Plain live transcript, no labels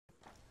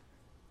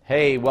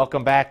Hey,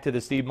 welcome back to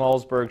the Steve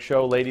Malzberg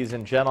Show, ladies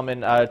and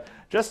gentlemen.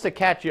 Just to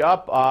catch you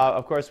up,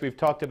 of course, we've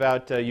talked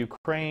about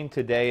Ukraine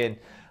today and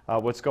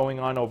what's going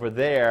on over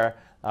there.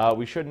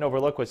 We shouldn't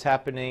overlook what's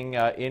happening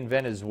in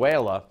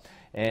Venezuela,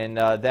 and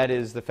that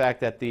is the fact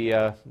that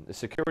the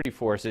security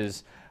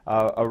forces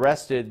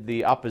arrested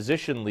the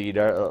opposition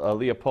leader,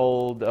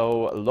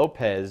 Leopoldo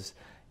Lopez,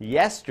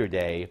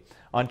 yesterday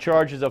on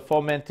charges of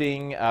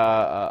fomenting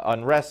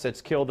unrest that's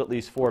killed at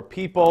least 4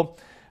 people.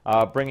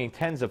 Bringing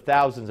tens of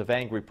thousands of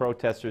angry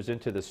protesters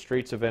into the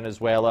streets of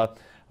Venezuela.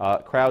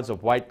 Crowds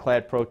of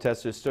white-clad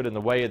protesters stood in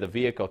the way of the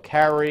vehicle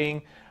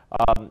carrying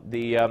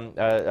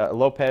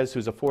Lopez,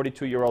 who's a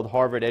 42-year-old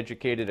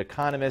Harvard-educated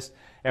economist,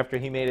 after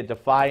he made a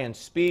defiant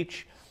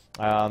speech.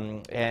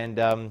 It's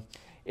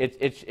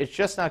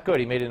just not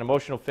good. He made an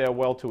emotional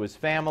farewell to his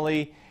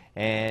family,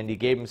 and he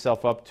gave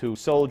himself up to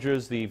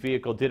soldiers. The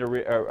vehicle did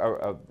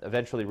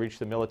eventually reach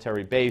the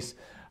military base.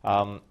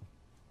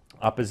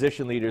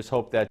 Opposition leaders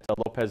hope that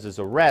Lopez's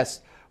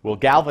arrest will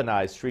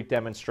galvanize street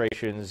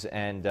demonstrations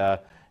and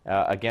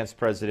against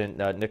President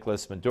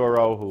Nicolas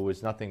Maduro, who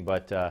is nothing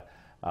but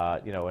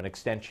an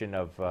extension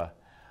of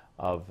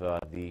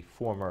the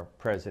former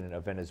president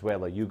of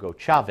Venezuela, Hugo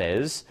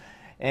Chavez.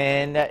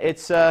 And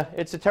it's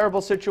a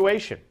terrible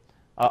situation,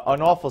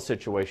 an awful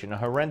situation, a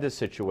horrendous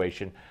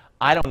situation.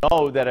 I don't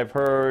know that I've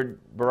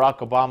heard Barack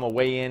Obama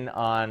weigh in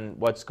on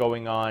what's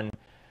going on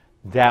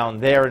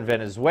down there in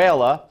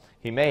Venezuela.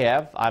 He may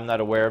have. I'm not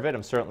aware of it.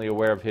 I'm certainly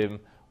aware of him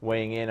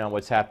weighing in on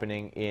what's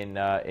happening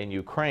in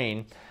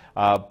Ukraine.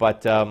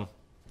 But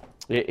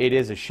it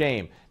is a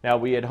shame. Now,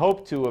 we had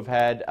hoped to have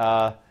had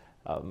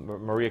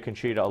Maria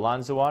Conchita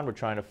Alonso on. We're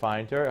trying to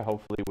find her.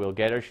 Hopefully we'll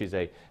get her. She's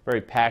a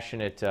very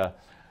passionate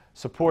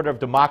supporter of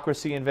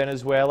democracy in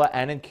Venezuela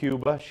and in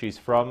Cuba. She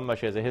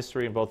has a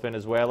history in both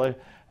Venezuela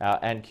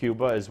and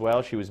Cuba as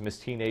well. She was Miss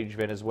Teenage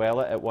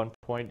Venezuela at one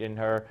point in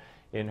her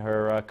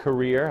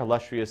career,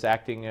 illustrious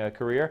acting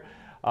career.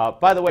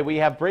 By the way, we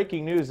have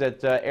breaking news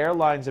that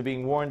airlines are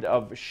being warned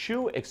of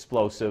shoe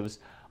explosives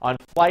on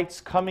flights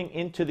coming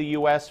into the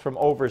U.S. from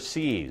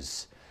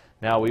overseas.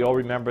 Now, we all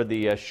remember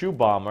the shoe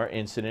bomber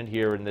incident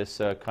here in this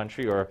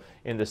country, or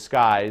in the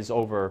skies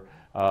over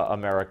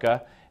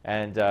America.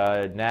 And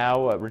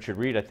now, Richard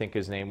Reed, I think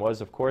his name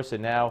was, of course,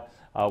 and now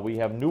we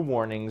have new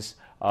warnings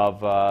of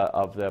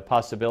the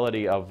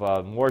possibility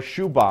of more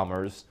shoe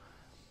bombers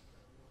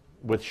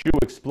with shoe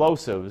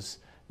explosives.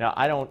 Now,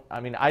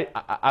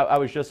 I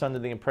was just under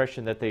the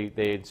impression that they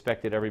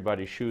inspected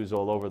everybody's shoes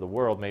all over the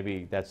world.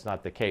 Maybe that's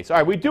not the case. All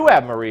right, we do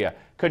have Maria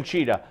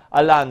Conchita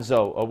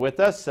Alonso with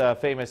us, a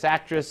famous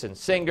actress and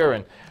singer,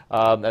 and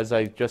as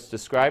I just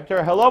described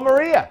her. Hello,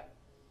 Maria.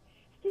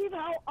 Steve,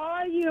 how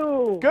are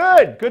you?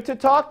 Good. Good to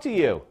talk to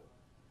you.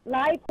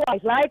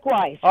 Likewise,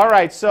 likewise. All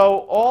right,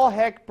 so all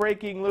heck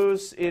breaking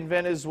loose in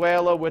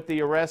Venezuela with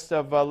the arrest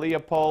of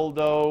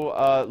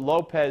Leopoldo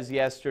Lopez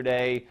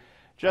yesterday.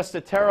 Just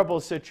a terrible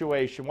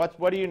situation.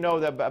 What do you know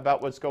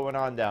about what's going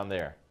on down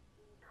there?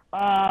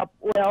 Well,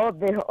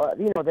 the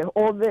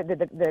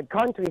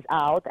country is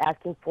out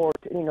asking for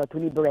to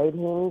liberate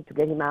him, to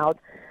get him out.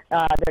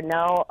 They're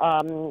now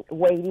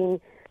waiting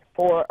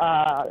for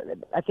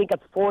I think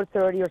at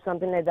 4:30 or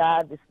something like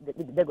that.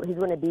 He's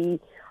going to be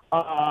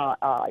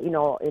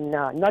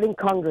not in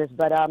Congress,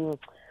 but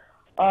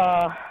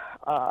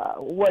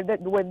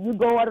where you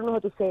go, I don't know how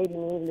to say it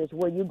in English,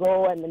 where you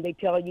go and then they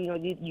tell you,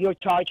 you're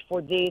charged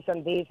for this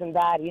and this and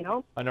that,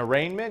 An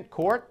arraignment?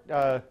 Court?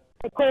 A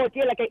court,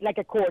 yeah, like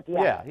a court,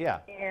 yeah.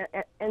 Yeah, yeah.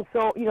 And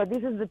so,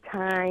 this is the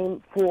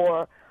time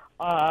for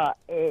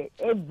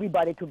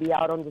everybody to be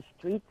out on the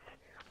streets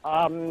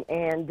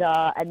and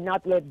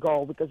not let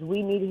go, because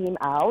we need him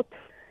out.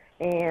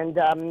 And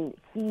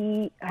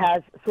he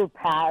has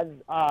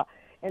surpassed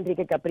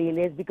Enrique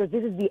Capriles, because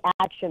this is the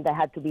action that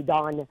had to be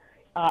done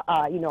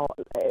a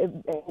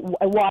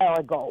while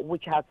ago,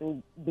 which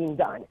hasn't been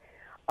done.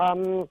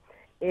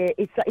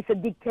 It's a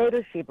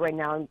dictatorship right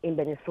now in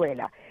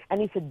Venezuela,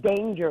 and it's a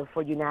danger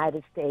for the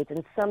United States,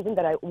 and something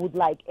that I would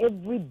like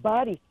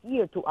everybody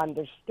here to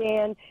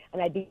understand,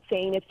 and I've been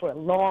saying it for a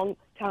long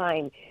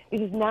time.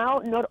 This is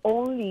now not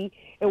only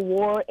a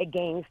war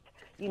against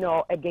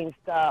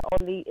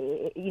only,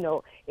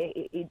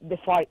 the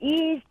Far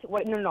East.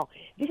 No.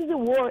 This is a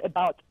war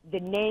about the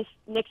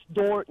next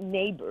door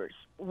neighbors,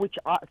 which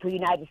are to the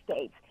United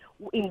States.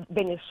 In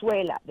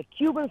Venezuela, the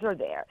Cubans are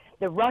there,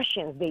 the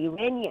Russians, the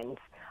Iranians,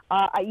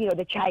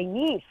 the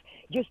Chinese.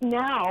 Just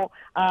now,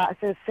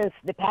 since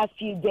the past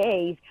few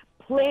days,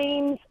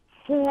 planes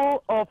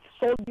full of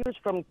soldiers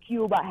from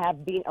Cuba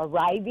have been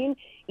arriving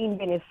in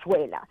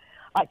Venezuela.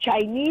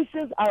 Chinese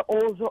are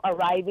also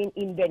arriving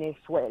in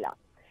Venezuela.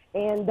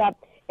 And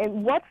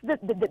what's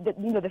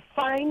the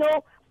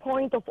final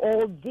point of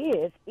all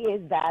this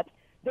is that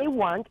they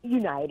want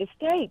United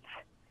States.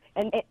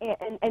 And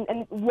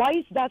why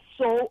is that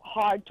so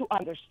hard to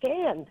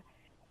understand?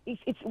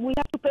 We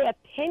have to pay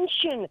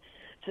attention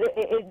to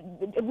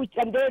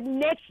and they're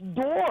next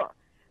door.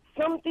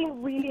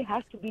 Something really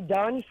has to be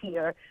done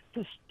here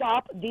to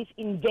stop this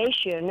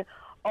invasion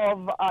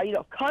of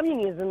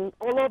communism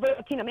all over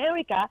Latin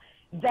America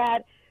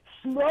that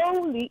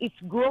slowly it's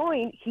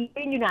growing here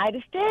in the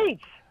United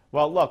States.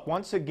 Well, look,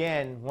 once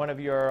again, one of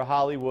your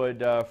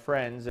Hollywood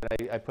friends,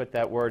 and I put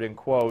that word in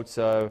quotes,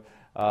 and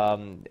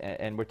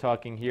we're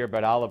talking here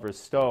about Oliver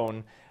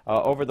Stone.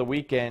 Over the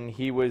weekend,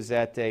 he was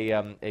at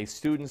a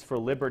Students for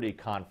Liberty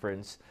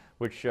conference,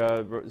 which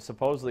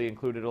supposedly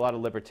included a lot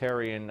of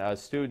libertarian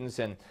students,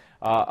 and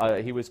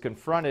he was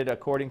confronted,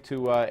 according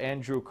to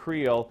Andrew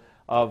Creel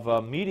of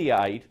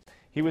Mediaite,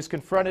 he was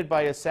confronted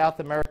by a South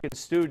American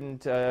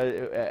student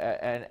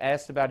and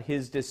asked about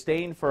his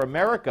disdain for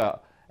America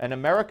and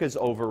America's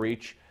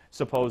overreach,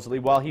 supposedly,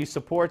 while he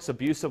supports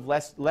abusive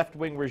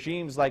left-wing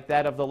regimes like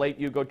that of the late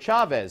Hugo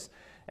Chavez.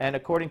 And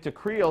according to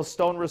Creel,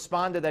 Stone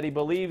responded that he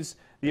believes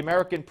the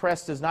American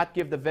press does not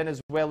give the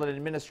Venezuelan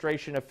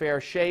administration a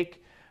fair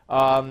shake,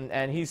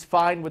 and he's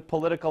fine with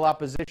political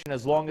opposition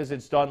as long as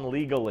it's done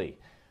legally.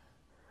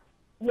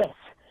 Yes,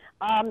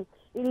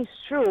 it is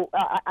true.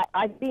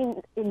 I've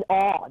been in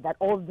awe that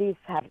all this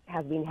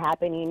has been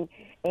happening,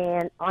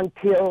 and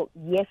until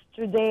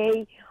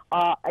yesterday,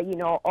 a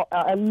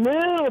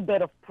little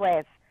bit of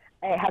press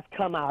has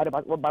come out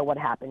about what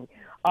happened.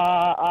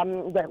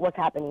 What's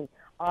happening.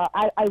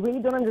 I really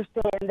don't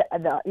understand I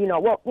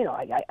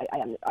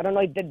don't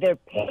know if they're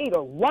paid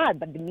or what,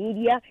 but the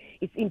media,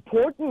 it's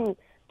important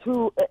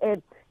to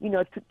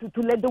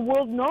let the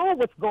world know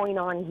what's going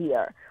on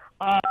here.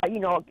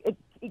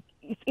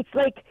 It's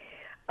like.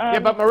 Yeah,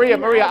 but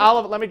Maria,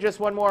 Oliver, let me just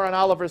one more on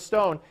Oliver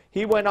Stone.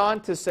 He went on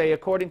to say,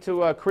 according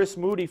to Chris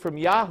Moody from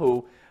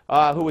Yahoo,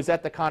 who was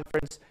at the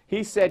conference,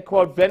 he said,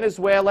 quote,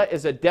 Venezuela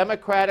is a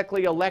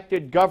democratically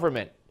elected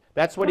government.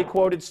 That's what he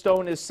quoted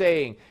Stone as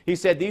saying. He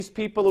said, these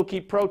people who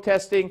keep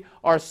protesting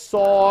are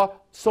sore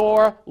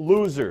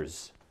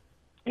losers.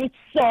 It's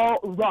so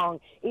wrong.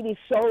 It is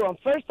so wrong.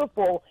 First of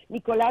all,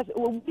 Nicolas,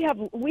 we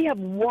have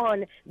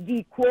won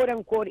the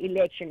quote-unquote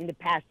election in the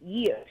past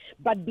year,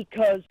 but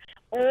because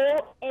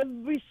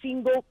every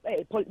single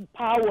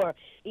power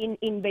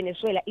in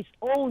Venezuela is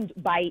owned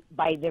by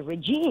the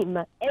regime,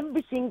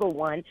 every single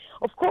one.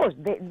 Of course,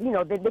 they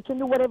can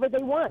do whatever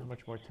they want. How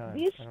much more time?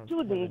 These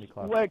students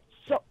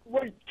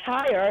were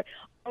tired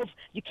of,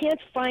 you can't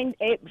find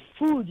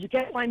food, you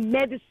can't find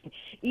medicine.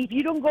 If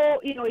you don't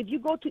go, if you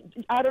go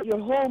out of your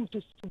home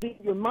to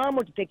visit your mom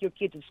or to take your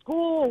kid to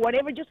school or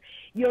whatever, just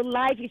your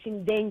life is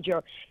in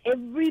danger.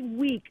 Every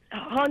week,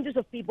 hundreds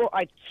of people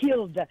are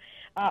killed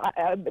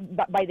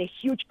by the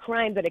huge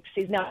crime that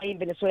exists now in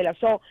Venezuela.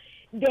 So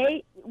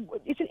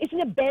isn't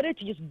it better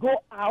to just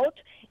go out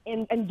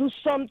and do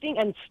something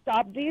and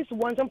stop this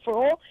once and for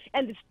all?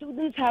 And the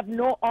students have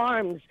no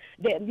arms.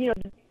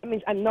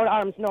 Not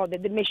arms, no.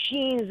 The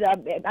machines,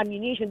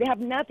 ammunition, they have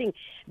nothing.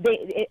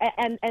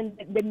 And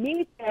the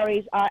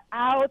militaries are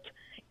out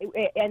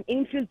and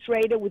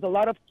infiltrated with a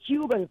lot of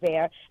Cubans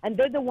there, and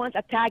they're the ones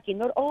attacking,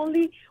 not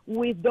only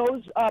with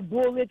those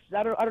bullets,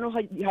 I don't know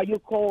how you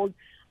call.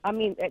 I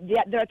mean,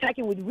 they're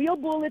attacking with real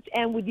bullets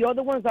and with the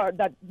other ones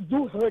that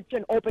do hurt you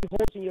and open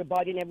holes in your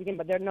body and everything,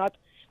 but they're not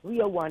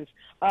real ones.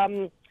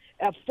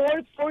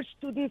 Four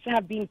students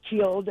have been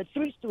killed,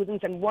 3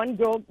 students, and 1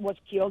 girl was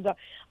killed,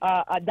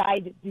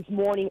 died this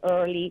morning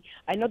early.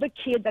 Another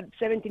kid, that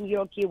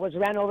 17-year-old kid, was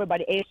ran over by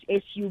the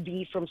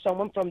SUV from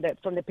someone from the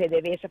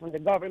PDVSA, from the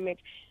government.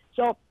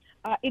 So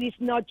it is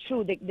not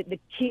true. The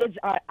kids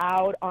are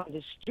out on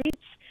the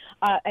streets,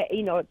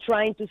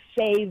 trying to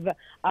save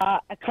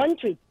a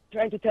country,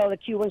 trying to tell the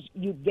Cubans,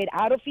 you get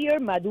out of here,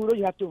 Maduro,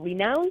 you have to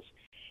renounce,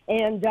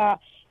 and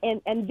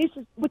this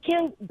is, we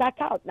can't back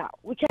out now.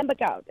 We can't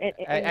back out.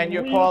 And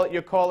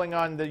you're calling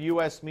on the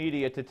U.S.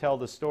 media to tell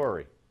the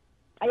story.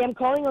 I am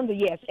calling on the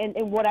yes,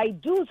 and what I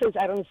do is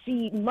I don't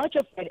see much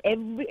of it.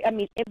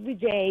 Every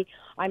day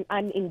I'm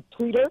in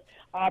Twitter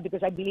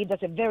because I believe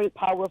that's a very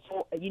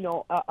powerful,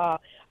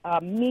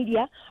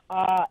 media,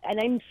 and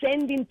I'm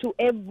sending to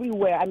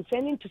everywhere. I'm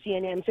sending to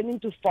CNN. I'm sending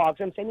to Fox.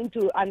 I'm sending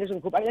to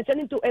Anderson Cooper. I'm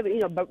sending to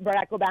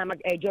Barack Obama,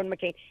 John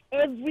McCain.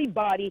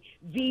 Everybody,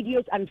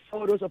 videos and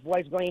photos of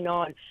what's going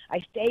on. I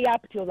stay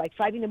up till like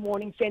 5 in the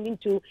morning, sending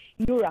to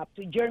Europe,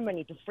 to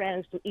Germany, to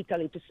France, to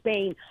Italy, to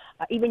Spain,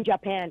 even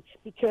Japan,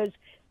 because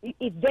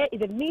if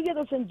the media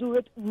doesn't do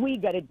it, we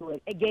got to do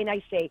it. Again,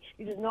 I say,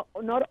 this is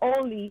not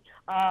only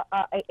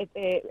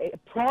a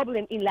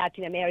problem in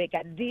Latin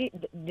America. The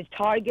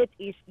target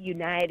is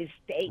United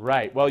States.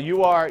 Right. Well,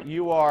 you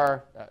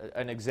are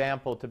an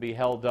example to be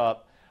held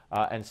up,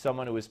 and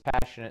someone who is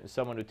passionate and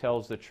someone who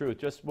tells the truth.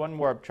 Just one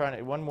more.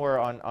 One more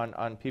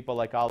on people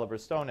like Oliver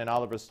Stone, and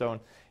Oliver Stone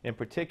in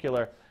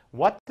particular.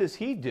 What does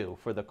he do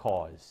for the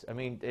cause? I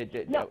mean,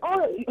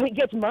 he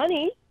gets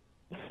money.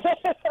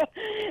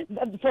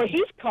 For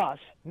his cause.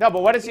 No,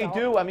 but what does he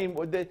do? I mean,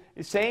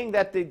 saying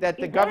that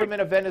the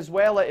government of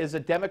Venezuela is a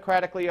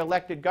democratically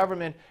elected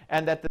government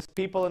and that the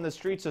people in the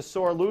streets are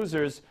sore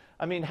losers.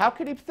 I mean, how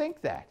could he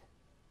think that?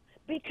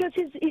 Because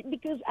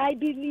I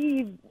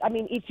believe,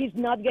 if he's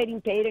not getting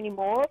paid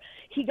anymore,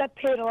 he got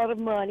paid a lot of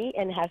money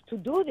and has to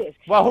do this.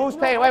 Well, who's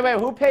paying? Wait,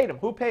 who paid him?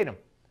 Who paid him?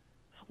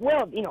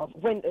 Well, you know,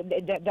 when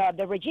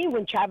the regime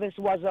when Chavez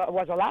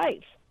was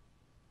alive.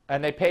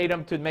 And they paid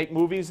him to make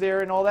movies there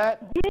and all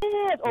that?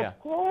 Yes, Yeah. of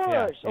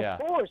course, Yeah. of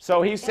course.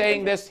 So he's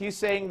saying this. He's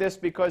saying this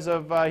because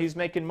of he's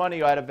making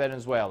money out of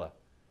Venezuela.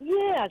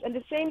 Yes, and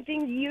the same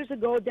thing years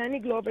ago, Danny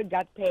Glover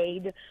got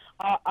paid,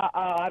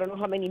 I don't know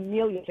how many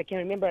millions, I can't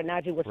remember now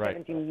if it was Right.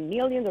 17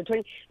 million or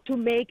 20, to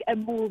make a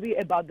movie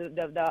about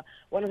the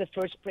one of the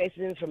first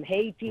presidents from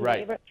Haiti,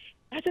 Right. whatever.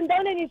 Hasn't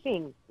done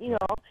anything, you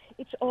know.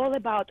 It's all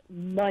about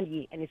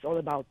money and it's all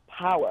about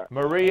power.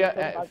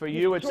 Maria, for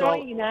you, it's all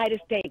United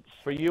States.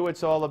 for you.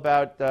 It's all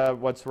about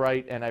what's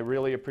right, and I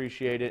really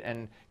appreciate it.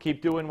 And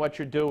keep doing what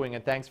you're doing.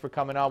 And thanks for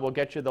coming on. We'll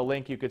get you the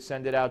link. You could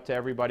send it out to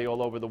everybody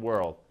all over the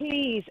world.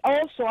 Please.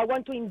 Also, I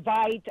want to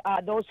invite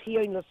those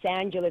here in Los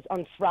Angeles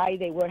on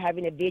Friday. We're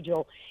having a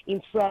vigil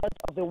in front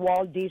of the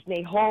Walt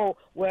Disney Hall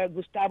where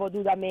Gustavo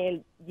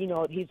Dudamel, you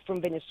know, he's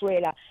from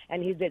Venezuela,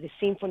 and he's the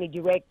symphony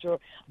director,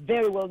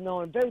 very well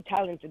known, very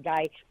talented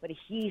guy, but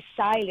he's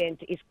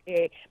silent.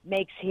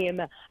 Makes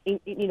him,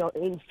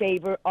 in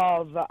favor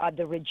of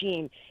the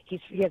regime. He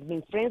has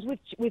been friends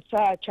with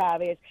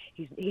Chavez.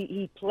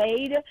 He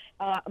played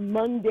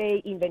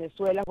Monday in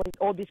Venezuela when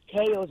all this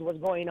chaos was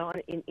going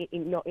on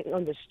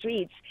on the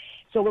streets.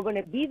 So we're going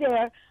to be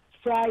there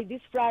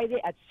this Friday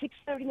at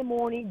 6:30 in the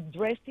morning,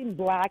 dressed in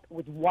black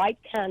with white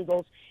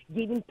candles,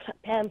 giving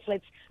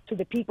pamphlets to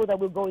the people that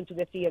will go into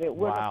the theater.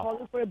 We're not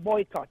calling for a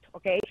boycott,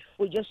 okay?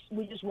 We just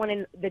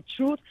want the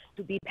truth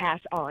to be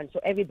passed on, so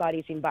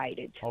everybody's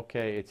invited.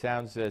 Okay, it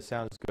sounds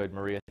good,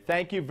 Maria.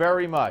 Thank you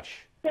very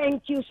much.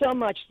 Thank you so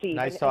much, Steve.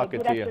 Nice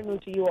talking to you. Good afternoon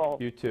to you all.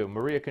 You too.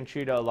 Maria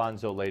Conchita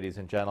Alonso, ladies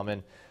and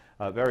gentlemen,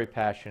 very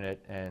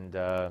passionate and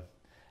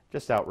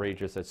just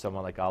outrageous that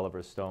someone like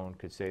Oliver Stone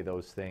could say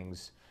those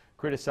things.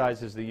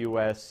 Criticizes the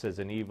U.S. as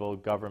an evil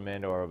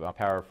government, or I'm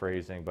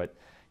paraphrasing, but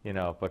you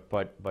know,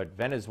 but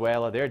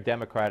Venezuela, they're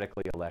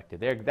democratically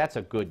elected. That's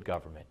a good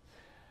government.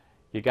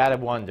 You got to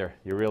wonder,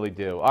 you really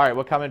do. All right,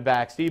 we're coming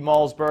back. Steve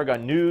Malzberg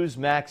on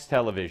Newsmax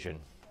Television.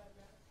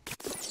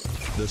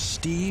 The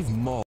Steve Malzberg